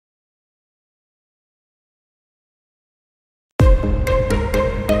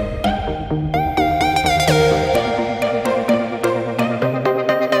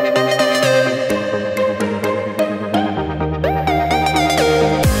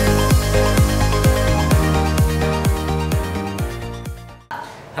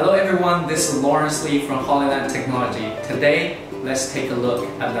everyone, this is Lawrence Lee from Hollyland Technology. Today, let's take a look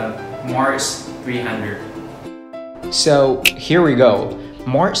at the Mars 300. So here we go.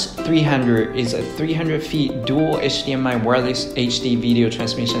 Mars 300 is a 300 feet dual HDMI wireless HD video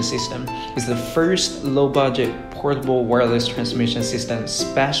transmission system. It's the first low-budget portable wireless transmission system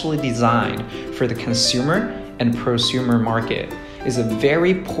specially designed for the consumer and prosumer market. It's a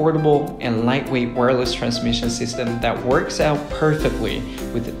very portable and lightweight wireless transmission system that works out perfectly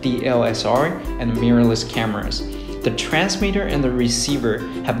with DSLR and mirrorless cameras. The transmitter and the receiver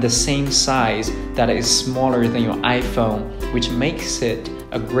have the same size that is smaller than your iPhone, which makes it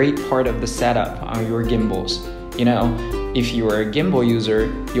a great part of the setup on your gimbals. You know, if you are a gimbal user,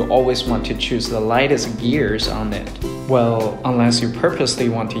 you always want to choose the lightest gears on it. Well, unless you purposely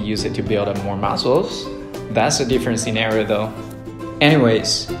want to use it to build up more muscles. That's a different scenario though.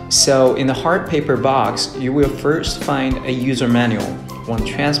 Anyways, so in the hard paper box, you will first find a user manual, one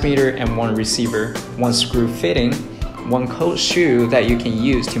transmitter and one receiver, one screw fitting, one cold shoe that you can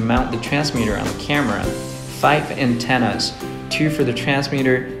use to mount the transmitter on the camera, 5 antennas, 2 for the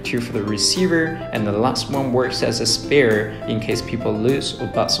transmitter, 2 for the receiver, and the last one works as a spare in case people lose or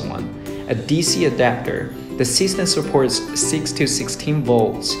bust one. A DC adapter. The system supports 6 to 16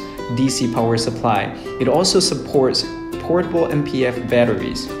 volts DC power supply. It also supports portable NPF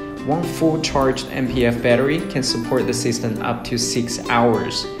batteries. One full charged NPF battery can support the system up to 6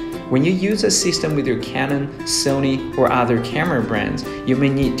 hours. When you use a system with your Canon, Sony, or other camera brands, you may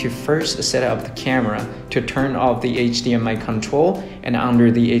need to first set up the camera to turn off the HDMI control, and under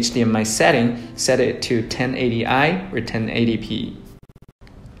the HDMI setting, set it to 1080i or 1080p.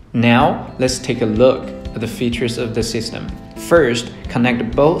 Now, let's take a look at the features of the system. First,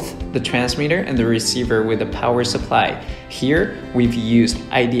 connect both the transmitter and the receiver with a power supply. Here, we've used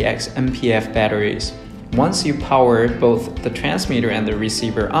IDX NPF batteries. Once you power both the transmitter and the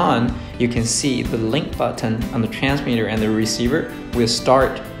receiver on, you can see the link button on the transmitter and the receiver will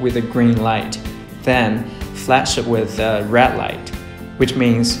start with a green light, then flash with a red light, which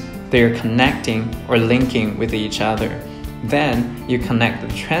means they're connecting or linking with each other. Then you connect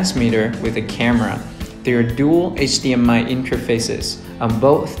the transmitter with the camera. There are dual HDMI interfaces on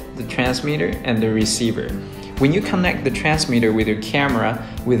both the transmitter and the receiver. When you connect the transmitter with your camera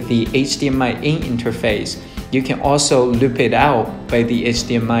with the HDMI-IN interface, you can also loop it out by the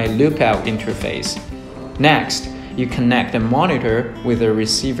HDMI-loop out interface. Next, you connect the monitor with the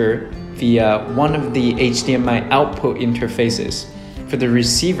receiver via one of the HDMI output interfaces. For the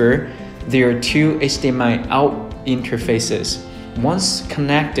receiver, there are 2 HDMI out interfaces. Once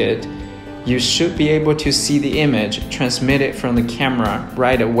connected, you should be able to see the image transmitted from the camera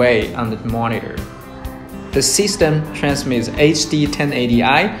right away on the monitor. The system transmits HD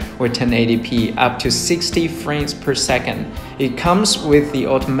 1080i or 1080p up to 60 frames per second. It comes with the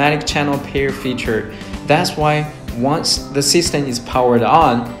automatic channel pair feature. That's why once the system is powered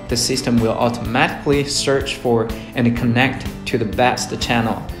on, the system will automatically search for and connect to the best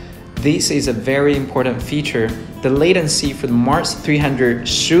channel. This is a very important feature. The latency for the Mars 300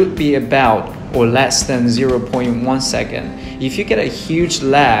 should be about or less than 0.1 second. If you get a huge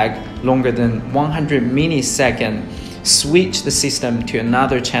lag longer than 100 milliseconds, switch the system to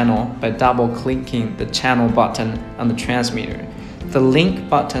another channel by double-clicking the channel button on the transmitter. The link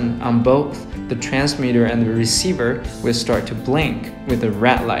button on both the transmitter and the receiver will start to blink with a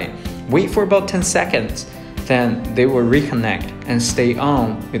red light. Wait for about 10 seconds. Then they will reconnect and stay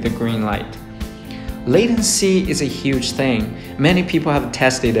on with the green light. Latency is a huge thing. Many people have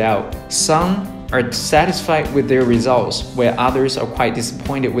tested it out. Some are satisfied with their results, while others are quite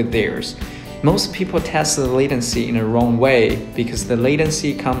disappointed with theirs. Most people test the latency in the wrong way because the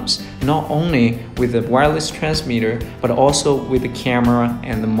latency comes not only with the wireless transmitter, but also with the camera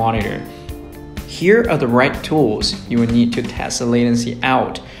and the monitor. Here are the right tools you will need to test the latency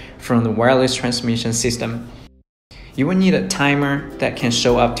out from the wireless transmission system. You will need a timer that can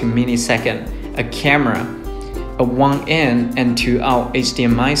show up to milliseconds, a camera, a 1-in and 2-out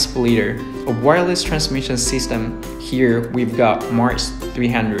HDMI splitter, a wireless transmission system. Here we've got Mars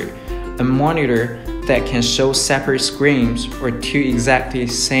 300, a monitor that can show separate screens or 2 exactly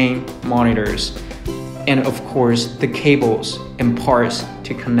same monitors, and of course the cables and parts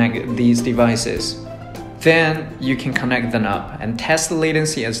to connect these devices. Then you can connect them up and test the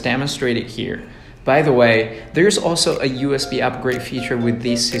latency as demonstrated here. By the way, there's also a USB upgrade feature with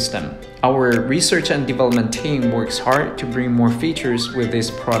this system. Our research and development team works hard to bring more features with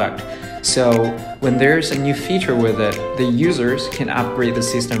this product. So when there's a new feature with it, the users can upgrade the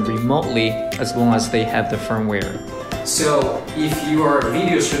system remotely as long as they have the firmware. So if you are a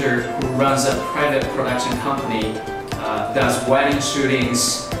video shooter who runs a private production company, does wedding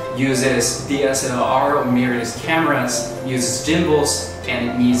shootings, uses DSLR or mirrorless cameras, uses gimbals,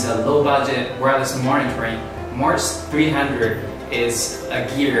 and needs a low-budget wireless monitoring, Mars 300 is a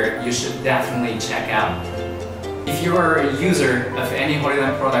gear you should definitely check out. If you are a user of any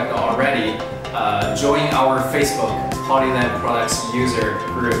Hollyland product already, join our Facebook Hollyland Products user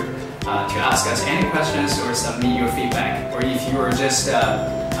group to ask us any questions or submit your feedback. Or if you are just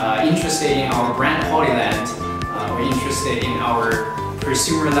interested in our brand Hollyland, or interested in our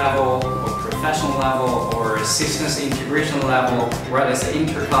consumer level or professional level or systems integration level, wireless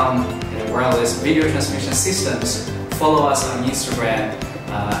intercom and wireless video transmission systems, follow us on Instagram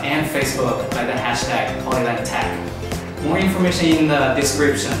and Facebook by the hashtag HollylandTech. More information in the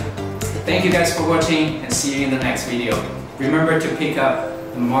description. Thank you guys for watching and see you in the next video. Remember to pick up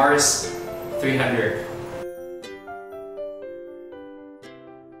the Mars 300.